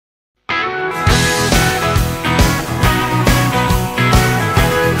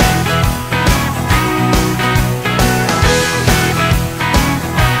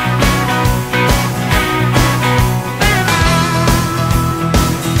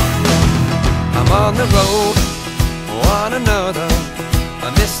on the road, one another. I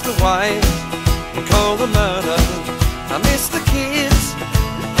miss the wife, call the mother. I miss the kids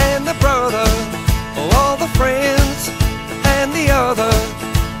and the brother, all the friends and the other.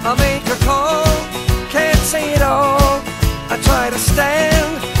 I make a call, can't say it all. I try to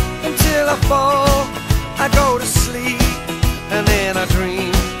stand until I fall. I go to sleep and then I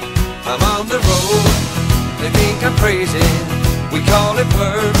dream I'm on the road. They think I'm crazy, we call it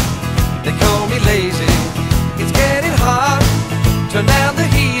work. They call me lazy,